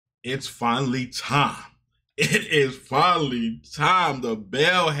It's finally time. It is finally time. The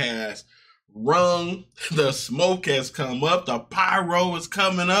bell has rung. The smoke has come up. The pyro is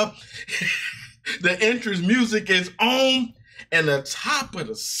coming up. The entrance music is on. And the top of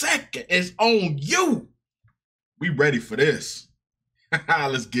the second is on you. We ready for this.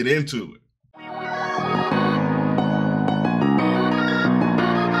 Let's get into it.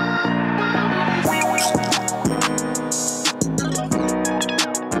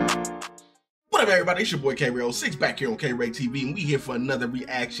 What up, everybody? It's your boy K-RayTV back here on K-RayTV, and we here for another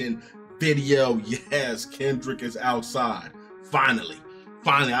reaction video. Yes, Kendrick is outside. Finally,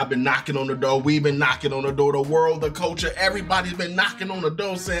 I've been knocking on the door. We've been knocking on the door. The world, the culture, everybody's been knocking on the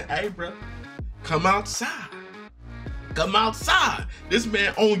door saying, hey, bro, come outside. Come outside. This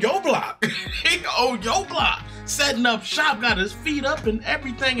man on your block. He on your block. Setting up shop, got his feet up and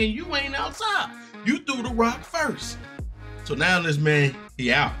everything, and you ain't outside. You threw the rock first. So now this man,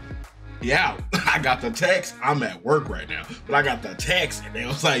 he out. Yeah, I got the text. I'm at work right now, but I got the text and they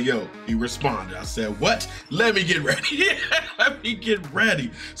was like, yo, he responded. I said, what? Let me get ready. Let me get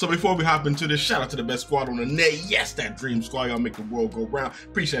ready. So before we hop into this, shout out to the best squad on the net. Yes, that DreamSquad. Y'all make the world go round.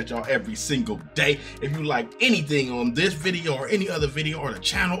 Appreciate y'all every single day. If you like anything on this video or any other video or the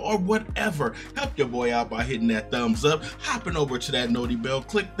channel or whatever, help your boy out by hitting that thumbs up, hopping over to that noti bell,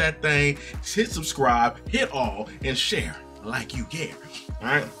 click that thing, hit subscribe, hit all, and share like you care. All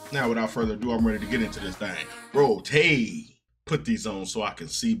right, now without further ado, I'm ready to get into this thing. Rotate. Put these on so I can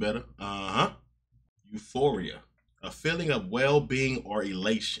see better. Euphoria, a feeling of well-being or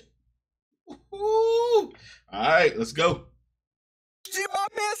elation. All right, let's go.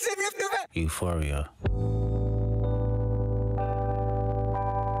 Euphoria.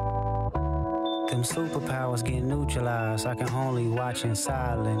 Them superpowers get neutralized. I can only watch in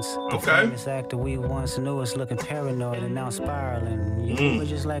silence. The famous actor we once knew is looking paranoid and now spiraling. You were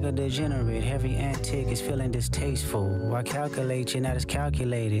just like a degenerate. Every antic is feeling distasteful. I calculate you, not as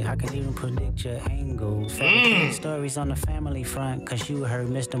calculated. I can even predict your angles. Fabricating stories on the family front, cause you heard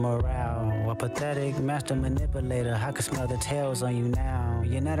Mr. Morale. A pathetic master manipulator. I can smell the tails on you now.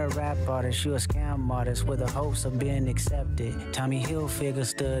 You're not a rap artist, you a scam artist with the hopes of being accepted. Tommy Hilfiger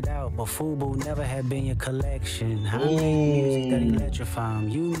stood out, but FUBU never had been your collection. I make music that electrify 'em.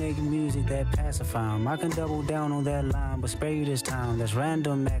 You make music that pacify 'em. I can double down on that line, but spare you this time. That's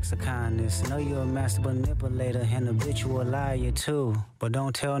random acts of kindness. Know you're a master manipulator and habitual liar too. But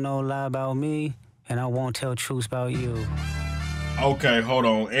don't tell no lie about me, and I won't tell truths about you. Okay, hold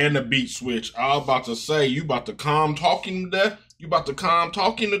on. And the beat switch. I was about to say, you about to calm talking to death? You about to calm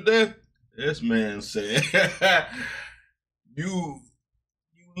talking to death? This man said, you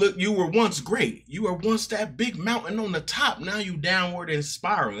were once great. You were once that big mountain on the top. Now you downward and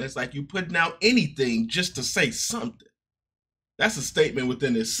spiraling. It's like you putting out anything just to say something. That's a statement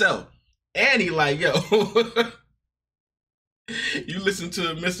within itself. And he like, yo, you listen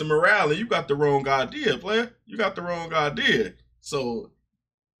to Mr. Morale and you got the wrong idea, player. You got the wrong idea. So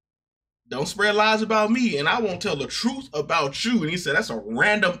don't spread lies about me and I won't tell the truth about you. And he said, that's a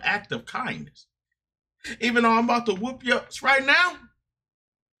random act of kindness. Even though I'm about to whoop you right now,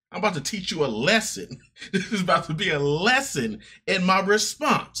 I'm about to teach you a lesson. This is about to be a lesson in my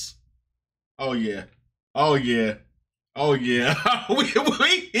response. Oh yeah. Oh yeah. Oh yeah.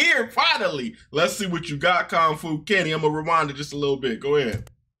 we here finally. Let's see what you got, Kung Fu Kenny. I'm gonna rewind it just a little bit. Go ahead.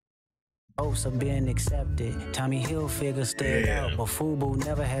 Hopes of being accepted. Tommy Hilfiger stood out, but FUBU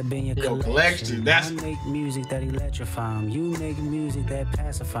never had been your collection. I make music that electrify 'em. You make music that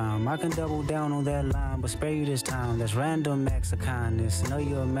pacify 'em. I can double down on that line, but spare you this time. That's random acts of kindness. Know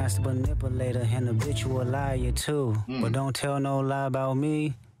you're a master manipulator and habitual liar too. But don't tell no lie about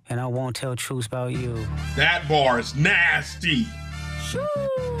me, and I won't tell truths about you. That bar is nasty. Shoo.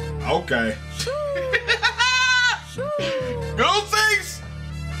 Okay. Shoo. Goosies!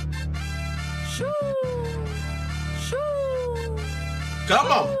 Come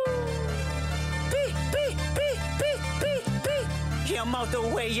on. Yeah, I'm out the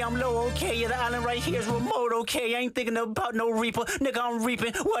way, I'm low, okay. Yeah, the island right here is remote, okay. I ain't thinking about no reaper, nigga, I'm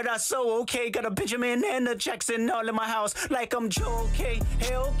reaping what I sow, okay. Got a Benjamin and a Jackson all in my house, like I'm Joe, okay.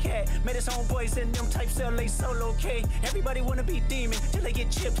 Hellcat, made his own boys and them types LA solo, okay. Everybody wanna be demon till they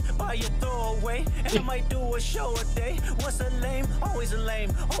get chipped by your throwaway. And I might do a show a day. Once a lame, always a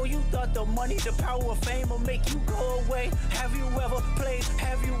lame. Oh, you thought the money, the power of fame will make you go away? Have you ever played?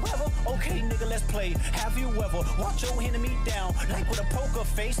 Have you ever? Okay, nigga, let's play. Have you ever walked your enemy down like with a poker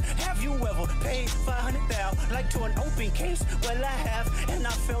face? Have you ever paid 500,000 like to an open case? Well, I have, and I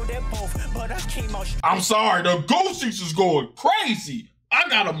failed at both, but I came out. I'm sorry, the Goosies is going crazy. I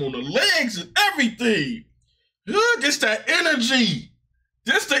got them on the legs and everything. Just that energy.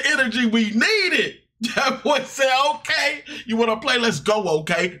 Just the energy we needed. That boy said, okay, you want to play? Let's go,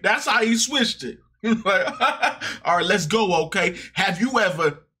 okay? That's how he switched it. Like, all right, let's go, okay? Have you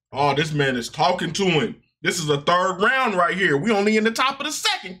ever, oh, this man is talking to him. This is a third round right here. We only in the top of the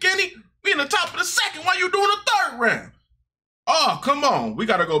second, Kenny. We in the top of the second. Why you doing the third round? Oh, come on. We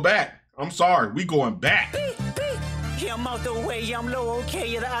got to go back. I'm sorry. We going back. Yeah, I'm out the way, I'm low, okay.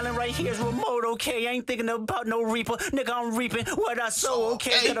 Yeah, the island right here is remote, okay. I ain't thinking about no reaper, nigga, I'm reaping what I sow,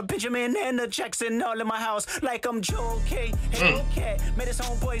 okay. Got a Benjamin and a Jackson all in my house, like I'm Joe, okay. Hey, okay, met his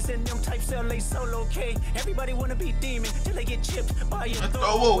homeboys and them types LA solo, okay. Everybody wanna be demon till they get chipped by your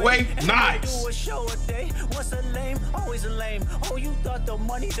throwaway. Nice. Do a show a day, once a lame, always a lame. Oh, you thought the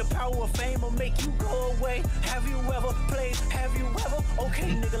money, the power of fame will make you go away. Have you ever played? Have you ever?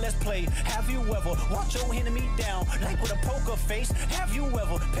 Okay, nigga, let's play. Have you ever walked your enemy down? Like with a poker face, have you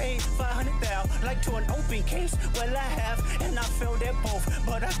ever paid 500,000 like to an open case? Well, I have, and I failed at both,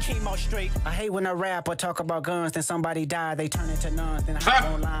 but I came out straight. I hate when a rapper talk about guns, then somebody die, they turn into nuns, then I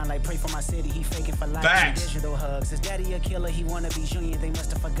hop online like pray for my city, he faking for life. Digital hugs, his daddy a killer, he wanna be junior, they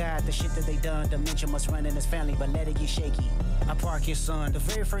must have forgot the shit that they done. Dementia must run in his family, but let it get shaky. I park his son. The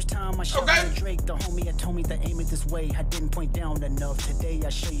very first time I shot Drake, the homie had told me to aim it this way. I didn't point down enough. Today I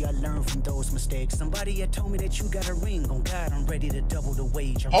show you I learned from those mistakes. Somebody had told me that you got a ring. On God, I'm ready to double the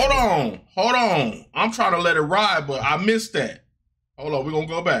wage. Hold on. I'm trying to let it ride, but I missed that. Hold on, we're gonna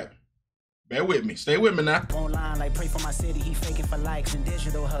go back. Bear with me. Stay with me now. Online, like pray for my city, he faking for likes and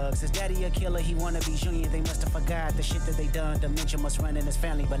digital hugs. His daddy a killer, he wanna be junior, they must have forgot the shit that they done. Dementia must run in his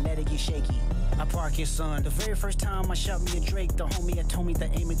family, but let it get shaky. I park his son. The very first time I shot me a Drake, the homie had told me to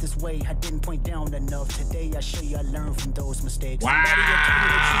aim it this way. I didn't point down enough. Today I show you I learned from those mistakes.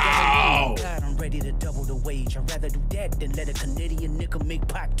 Wow. God, I'm ready to double the wage. I'd rather do that than let a Canadian nigga make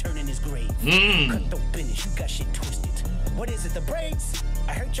Pac turn in his grave. Cut the business, you got shit twisted. What is it, the braids?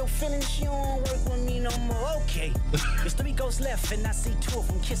 I hurt your feelings, you don't work with me no more, okay. There's 3 ghosts left, and I see 2 of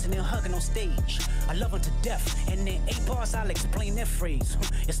them kissing and hugging on stage. I love them to death, and in 8 bars, I'll explain that phrase.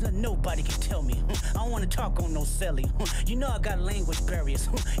 It's nothing nobody can tell me. I don't want to talk on no celly. You know I got language barriers.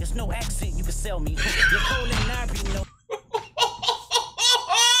 It's no accent you can sell me. You're cold and I be no.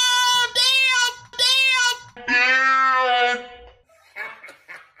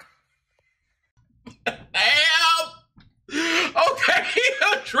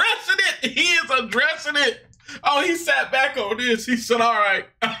 He is addressing it. Oh, he sat back on this. He said, all right,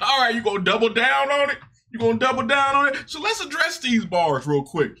 you gonna double down on it? You gonna double down on it? So let's address these bars real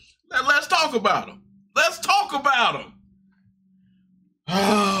quick. Let's talk about them. Let's talk about them.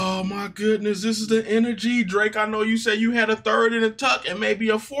 Oh my goodness, this is the energy. Drake, I know you said you had a third in a tuck and maybe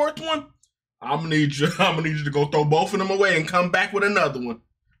a fourth one. I'm gonna need you to go throw both of them away and come back with another one.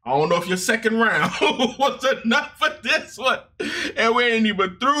 I don't know if your second round was enough for this one. And we ain't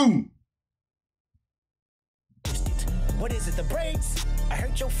even through. What is it, the braids? I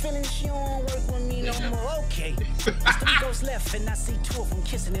hurt your feelings, you don't work with me no more, okay. There's 3 ghosts left, and I see 2 of them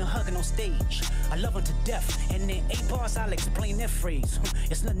kissing and hugging on stage. I love them to death, and in 8 bars, I'll explain that phrase.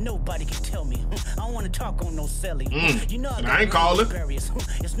 It's nothing nobody can tell me. I don't want to talk on no celly. You know I ain't calling.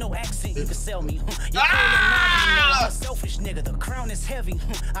 It's no accent you can sell me. I'm a selfish nigga, the crown is heavy.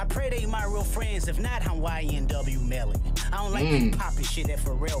 I pray they my real friends, if not, I'm YNW Melly. I don't like you popping shit at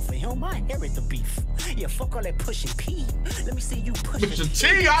Pharrell for him. I inherit the beef. Yeah, fuck all that pushing P. Let me see you push it.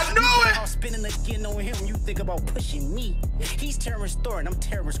 T, I knew it. I'm spinning again on him. You think about pushing me. He's Terrence Thornton, I'm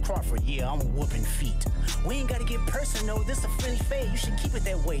Terrence Crawford. Yeah, I'm whooping feet. We ain't gotta get personal. This a friendly fade. You should keep it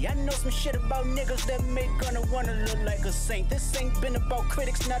that way. I know some shit about niggas that make gonna wanna look like a saint. This ain't been about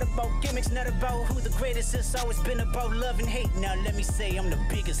critics, not about gimmicks, not about who the greatest. It's always been about love and hate. Now let me say I'm the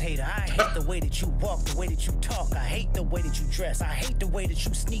biggest hater. I hate the way that you walk, the way that you talk. I hate the way that you dress. I hate the way that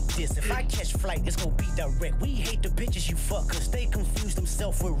you sneak this. If I catch flight, it's gonna be direct. We hate the bitches you fuck, cause they confuse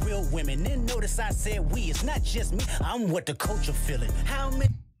themselves with real women. Then notice I said we, it's not just me. I'm what the culture feeling. How many?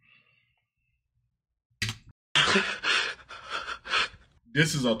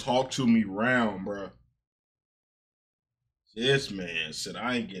 This is a talk to me round, bro. This man said,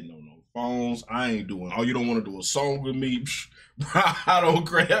 I ain't getting on no phones. I ain't doing, oh, you don't want to do a song with me? I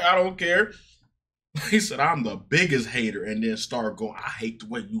don't care. He said, I'm the biggest hater, and then start going, I hate the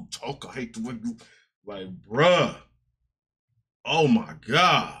way you talk. I hate the way you, like, bruh. Oh my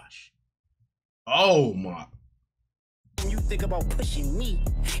gosh. Oh my. You think about pushing me.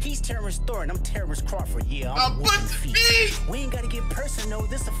 He's Terrence Thornton, I'm Terrence Crawford. Yeah, I'm whooping feet. We ain't gotta get personal,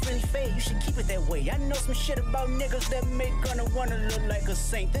 this a friendly fade. You should keep it that way. I know some shit about niggas that make gonna wanna look like a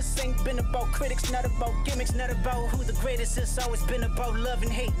saint. This ain't been about critics, not about gimmicks, not about who the greatest. It's always been about love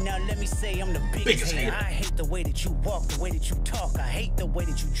and hate. Now let me say I'm the biggest hater. I hate the way that you walk, the way that you talk. I hate the way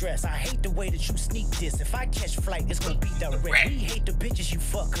that you dress. I hate the way that you sneak this. If I catch flight, it's gonna be direct. We hate the bitches you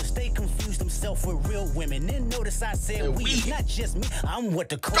fuck, cause they confuse themselves with real women. Then notice I said we, not just me. I'm what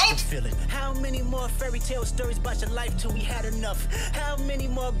the culture's feeling. How many more fairy tale stories about your life till we had enough? How many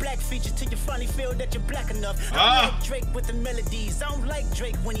more black features till you finally feel that you're black enough? I like Drake with the melodies. I don't like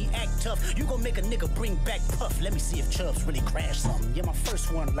Drake when he act tough. You gon' make a nigga bring back Puff. Let me see if Chubbs really crash something. You're my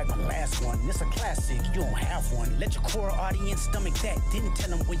first one like my last one. It's a classic, you don't have one. Let your core audience stomach that. Didn't tell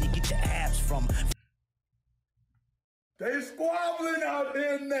them where you get your abs from. They squabbling out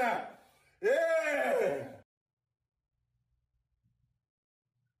there now. Yeah.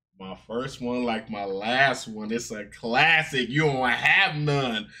 My first one like my last one. It's a classic. You don't have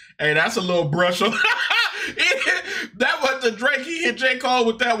none. Hey, that's a little brush on. That was the Drake. He hit J. Cole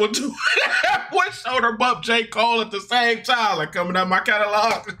with that one too. One shoulder bump J. Cole at the same time. Like coming out my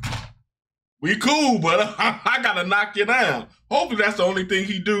catalog. We cool, but I gotta knock you down. Hopefully that's the only thing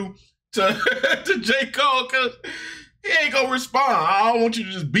he do to J. Cole, cause he ain't gonna respond. I don't want you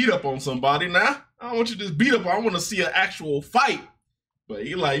to just beat up on somebody now. I don't want you to just beat up. I want to see an actual fight. But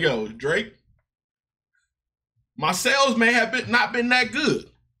he like, yo, Drake, my sales may have not been that good.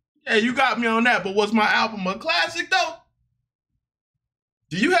 Yeah, you got me on that, but was my album a classic though?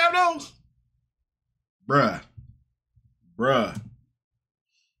 Do you have those? Bruh.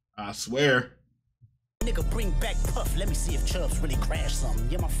 I swear. Nigga bring back Puff. Let me see if Chubbs really crash something.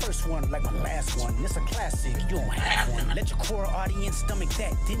 You're my first one like my last one. It's a classic, you don't have one. Let your core audience stomach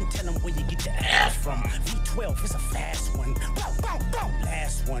that. Didn't tell them where you get your ass from. V12 is a fast one. Bow, bow, bow.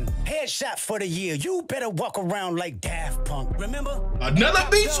 Last one. Headshot for the year. You better walk around like Daft Punk. Remember? Another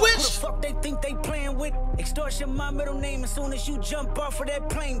beat switch? Who the fuck they think they playing with? Extortion my middle name as soon as you jump off of that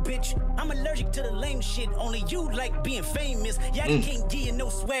plane, bitch. I'm allergic to the lame shit. Only you like being famous. Y'all can't give you no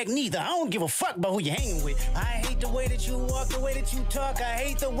swag neither. I don't give a fuck about who you hang with. I hate the way that you walk, the way that you talk. I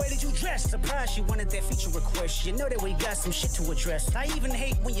hate the way that you dress. Surprised you wanted that feature request. You know that we got some shit to address. I even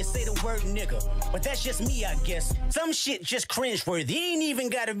hate when you say the word nigga, but that's just me, I guess. Some shit just cringeworthy. Ain't even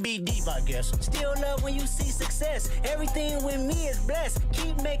gotta be deep, I guess. Still love when you see success. Everything with me is blessed.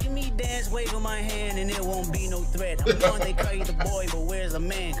 Keep making me dance, waving my hand, and it won't be no threat. I'm knowing they call you the boy, but where's the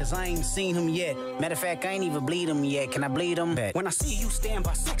man? Cause I ain't seen him yet. Matter of fact, I ain't even bleed him yet. Can I bleed him back? When I see you stand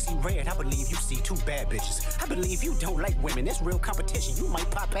by sexy red, I believe you see two bad bitches. I believe you don't like women. It's real competition. You might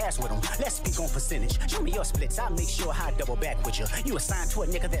pop ass with them. Let's speak on percentage. Show me your splits. I'll make sure I double back with you. You assigned to a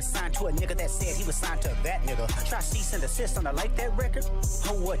nigga that signed to a nigga that said he was signed to that nigga. Try cease and desist on the like that record.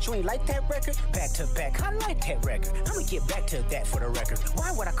 Oh, what? You ain't like that record? Back to back. I like that record. I'ma get back to that for the record.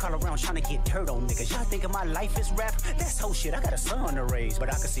 Why would I call around trying to get dirt on niggas? Y'all thinking my life is rap? That's whole shit. I got a son to raise, but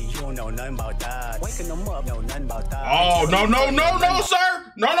I can see you don't know nothing about that. Waking them up, know nothing about that. Oh, no,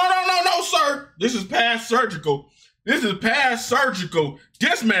 sir. No, sir. This is past surgical. This is past surgical.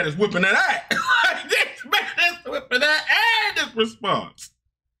 This man is whipping that ass. This man is whipping that ass. This response.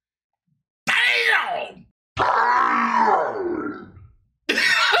 Damn.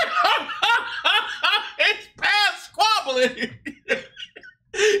 It's past squabbling.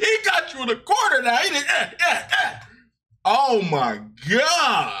 He got you in the corner now. He did, Oh my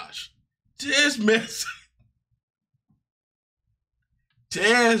gosh. This man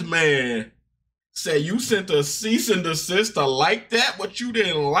say you sent a cease and desist to like that, but you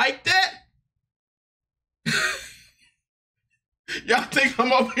didn't like that? Y'all think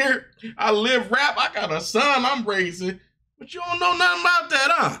I'm up here, I live rap, I got a son I'm raising, but you don't know nothing about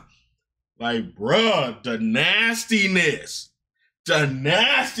that, huh? Like, bruh, the nastiness.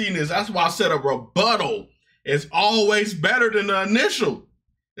 That's why I said a rebuttal is always better than the initial.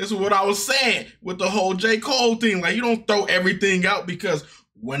 This is what I was saying with the whole J. Cole thing. Like, you don't throw everything out because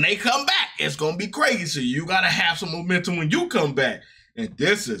when they come back, it's going to be crazy. You got to have some momentum when you come back. And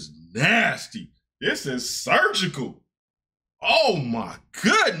this is nasty. This is surgical. Oh, my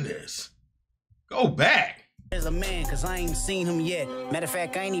goodness. Go back. There's a man, cause I ain't seen him yet. Matter of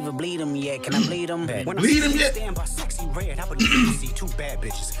fact, I ain't even bleed him yet. Can I bleed him back? When bleed I him yet? Stand by sexy red, I believe you see two bad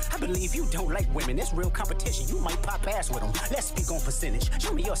bitches. I believe you don't like women. It's real competition. You might pop ass with them. Let's speak on percentage.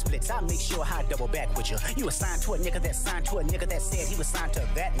 Show me your splits. I'll make sure I double back with you. You assigned to a nigga that signed to a nigga that said he was signed to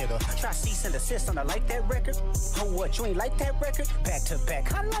that nigga. Try cease and desist on the like that record. Oh, what? You ain't like that record? Back to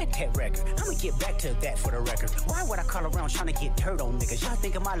back. I like that record. I'ma get back to that for the record. Why would I call around trying to get dirt on niggas? Y'all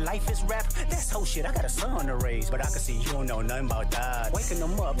thinking my life is rap? That's whole shit. I got a son to raise, but I can see you don't know nothing about that. Waking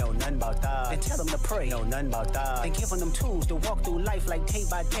them up, know nothing about that. Then tell them to pray, know nothing about that. Then giving them tools to walk through life like day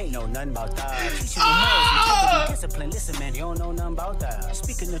by day, know nothing about that. Teaching them morals, discipline, listen man, you don't know nothing about that.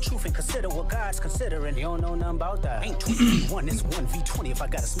 Speaking the truth and consider what God's considering, you don't know nothing about that. Ain't 20v1, it's 1v20 if I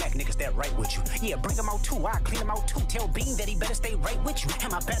gotta smack niggas that right with you. Yeah, bring them out too, I clean them out too. Tell Bean that he better stay right with you.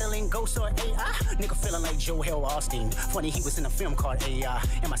 Am I battling ghosts or AI? Nigga feeling like Joel Osteen. Funny he was in a film called AI.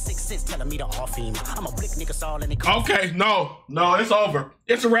 And my sixth sense telling me to off him. I'm a blick niggas all in the car. Okay, no, it's over.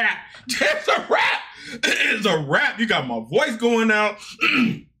 It's a wrap. It's a wrap. It's a wrap. You got my voice going out.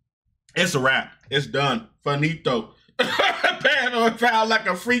 It's a wrap. It's done. Finito. Foul like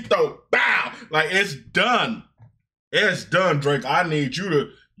a free throw. Bow. Like it's done. It's done, Drake. I need you to.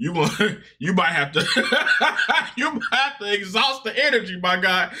 You might have to. You might have to exhaust the energy, my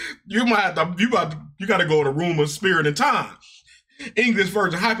guy. You might have to. You got to go to the room of spirit and time. English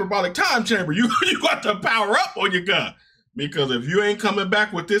version hyperbolic time chamber. You got to power up on your gun, because if you ain't coming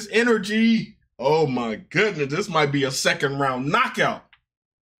back with this energy, oh my goodness, this might be a second round knockout.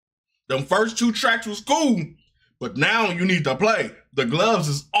 Them first two tracks was cool, but now you need to play. The gloves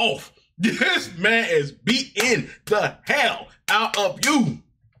is off. This man is beating the hell out of you.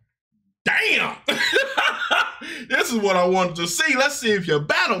 Damn. This is what I wanted to see. Let's see if you're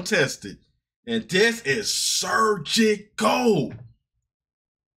battle tested. And this is surgical.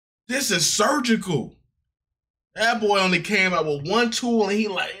 This is surgical. That boy only came out with one tool and he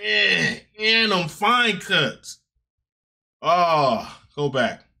like, and them fine cuts. Oh, go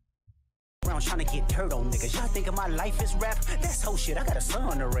back. Around trying to get dirt on niggas. Y'all thinking my life is rap? That's whole shit. I got a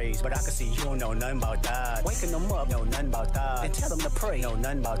son to raise, but I can see you don't know nothing about that. Waking them up, know nothing about that. Then tell them to pray, know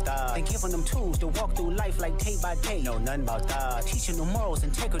nothing about that. Then giving them tools to walk through life like day by day, know nothing about that. Teaching them morals,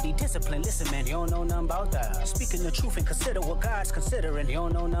 integrity, discipline. Listen, man, you don't know nothing about that. Speaking the truth and consider what God's considering. You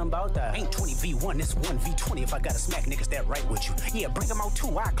don't know nothing about that. Ain't 20v1, it's 1v20 if I gotta smack niggas that right with you. Yeah, bring them out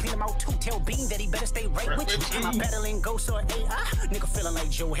too, I clean them out too. Tell Bean that he better stay right with you. Am I battling ghosts or AI? Nigga feeling like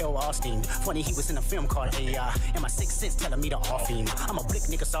Joel Osteen. Funny he was in a film called AI. And my sixth sense telling me to off him. I'm a blick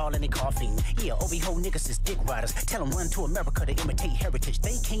niggas all in the coffin. Yeah, OB-ho niggas is dick riders. Tell them run to America to imitate heritage.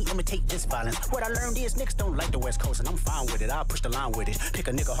 They can't imitate this violence. What I learned is niggas don't like the West Coast, and I'm fine with it. I'll push the line with it. Pick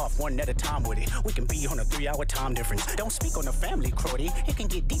a nigga off one at a time with it. We can be on a 3-hour time difference. Don't speak on the family, Crody. It can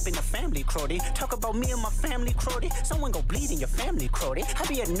get deep in the family, Crody. Talk about me and my family, Crody. Someone go bleed in your family, Crody. I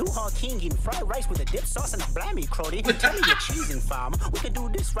be at New Hall King eating fried rice with a dip sauce and a blammy, Crody. Tell me your cheesing farm. We can do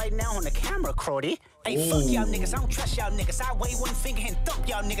this right now on the camera, Crody. Hey, fuck y'all niggas, I don't trust y'all niggas. I wave one finger and thump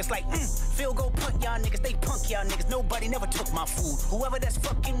y'all niggas like, field goal punt y'all niggas, they punk y'all niggas. Nobody never took my food. Whoever that's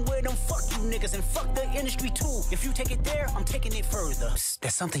fucking with them, fuck you niggas, and fuck the industry too. If you take it there, I'm taking it further. Psst,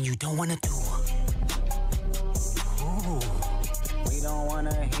 that's something you don't wanna do. Ooh. We don't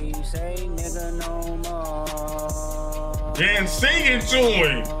wanna hear you say nigga no more. Then sing it to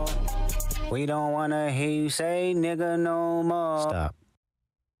him. We don't wanna hear you say nigga no more. Stop.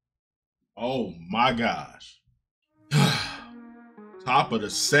 Oh my gosh. Top of the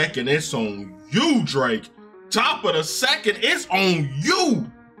second, it's on you, Drake. Top of the second, it's on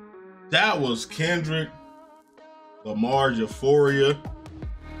you. That was Kendrick Lamar Euphoria.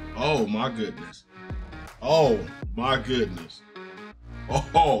 Oh my goodness. Oh my goodness.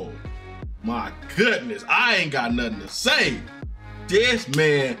 Oh my goodness. I ain't got nothing to say. This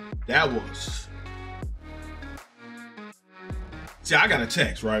man, that was. See, I got a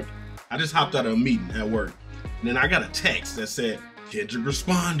text, right? I just hopped out of a meeting at work. And then I got a text that said, Kendrick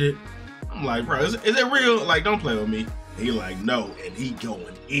responded. I'm like, bro, is it real? Like, don't play with me. And he like, no. And he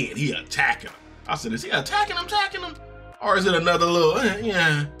going in. He attacking him. I said, is he attacking him? Or is it another little,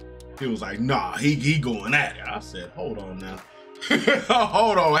 yeah. He was like, nah, he going at it. I said, hold on now.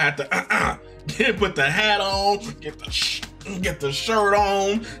 Hold on. I had to put the hat on, get the shirt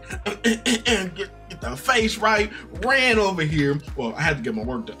on, and get the face right. Ran over here. Well, I had to get my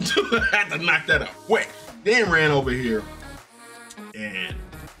work done. I had to knock that out quick. Then ran over here, and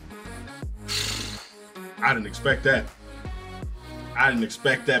I didn't expect that.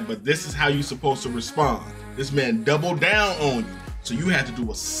 But this is how you're supposed to respond. This man doubled down on you. So you had to do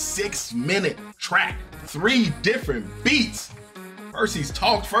a 6-minute track, 3 different beats. First he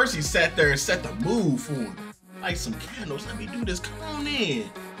sat there and set the mood for him. Light some candles, let me do this, come on in.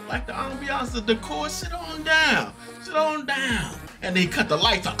 Like the ambiance, the decor, sit on down. And then he cut the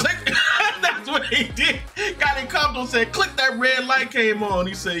lights off, click. That's what he did. Got in comfortable, said, click, that red light came on.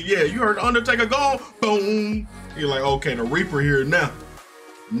 He said, yeah, you heard the Undertaker go, boom. He's like, okay, the Reaper here now.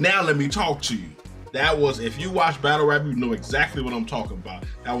 Now let me talk to you. That was, if you watch battle rap, you know exactly what I'm talking about.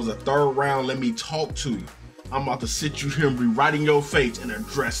 That was a 3rd round, let me talk to you. I'm about to sit you here and be right in your face and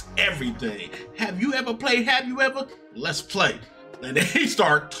address everything. Have you ever played? Have you ever? Let's play. And they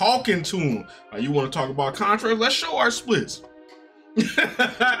start talking to him. Like, you want to talk about contracts? Let's show our splits.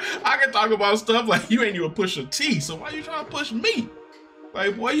 I can talk about stuff like you ain't even push a T, so why you trying to push me?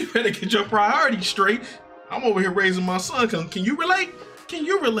 Like, boy, you better get your priorities straight. I'm over here raising my son. Can you relate? Can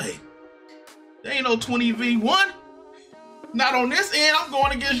you relate? There ain't no 20v1. Not on this end. I'm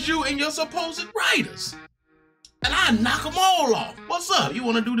going against you and your supposed writers. And I knock them all off. What's up? You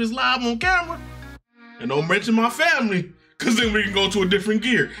want to do this live on camera? And don't mention my family, because then we can go to a different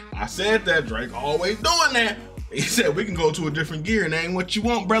gear. I said that. Drake always doing that. He said we can go to a different gear, and that ain't what you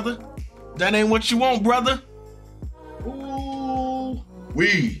want, brother. That ain't what you want, brother. Ooh,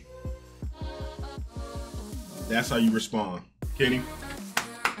 wee. That's how you respond, Kenny.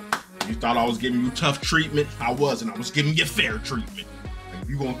 You thought I was giving you tough treatment. I wasn't. I was giving you fair treatment. If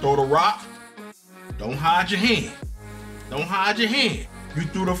you gonna throw the rock, don't hide your hand. Don't hide your hand. You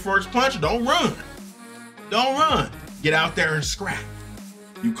threw the first punch, don't run. Don't run. Get out there and scrap.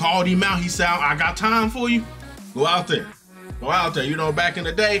 You called him out, he said, I got time for you. Go out there. Go out there. You know, back in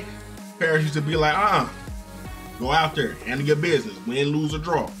the day, parents used to be like, go out there, handle your business, win, lose, or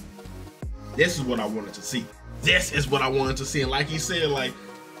draw. This is what I wanted to see. This is what I wanted to see. And like he said, like,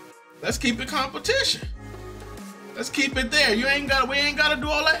 let's keep it competition. Let's keep it there. We ain't gotta do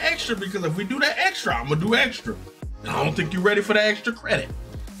all that extra, because if we do that extra, I'm gonna do extra. And I don't think you're ready for the extra credit.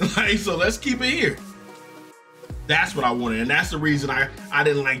 Like, so let's keep it here. That's what I wanted. And that's the reason I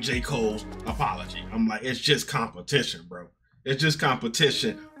didn't like J. Cole's apology. I'm like, it's just competition, bro. It's just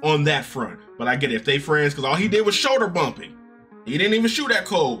competition on that front. But I get it. If they friends, because all he did was shoulder bumping. He didn't even shoot at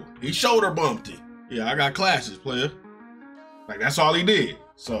Cole. He shoulder bumped it. Yeah, I got classes, player. Like, that's all he did.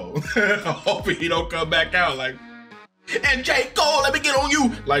 So, hoping he don't come back out like, and J. Cole, let me get on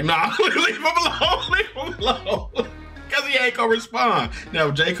you. Like, nah, leave him alone. Leave him alone. Because he ain't gonna respond. Now,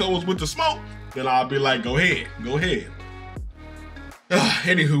 if J. Cole was with the smoke, then I'll be like, go ahead, go ahead.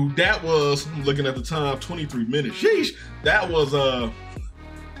 Anywho, that was, I'm looking at the time, 23 minutes. Sheesh. That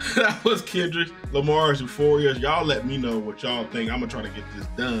was Kendrick Lamar's Euphoria. Y'all let me know what y'all think. I'm gonna try to get this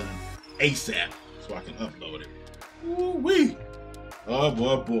done ASAP so I can upload it. Ooh-wee. Oh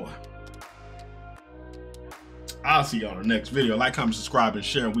boy. I'll see y'all in the next video. Like, comment, subscribe, and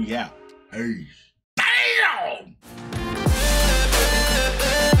share, and we out. Peace.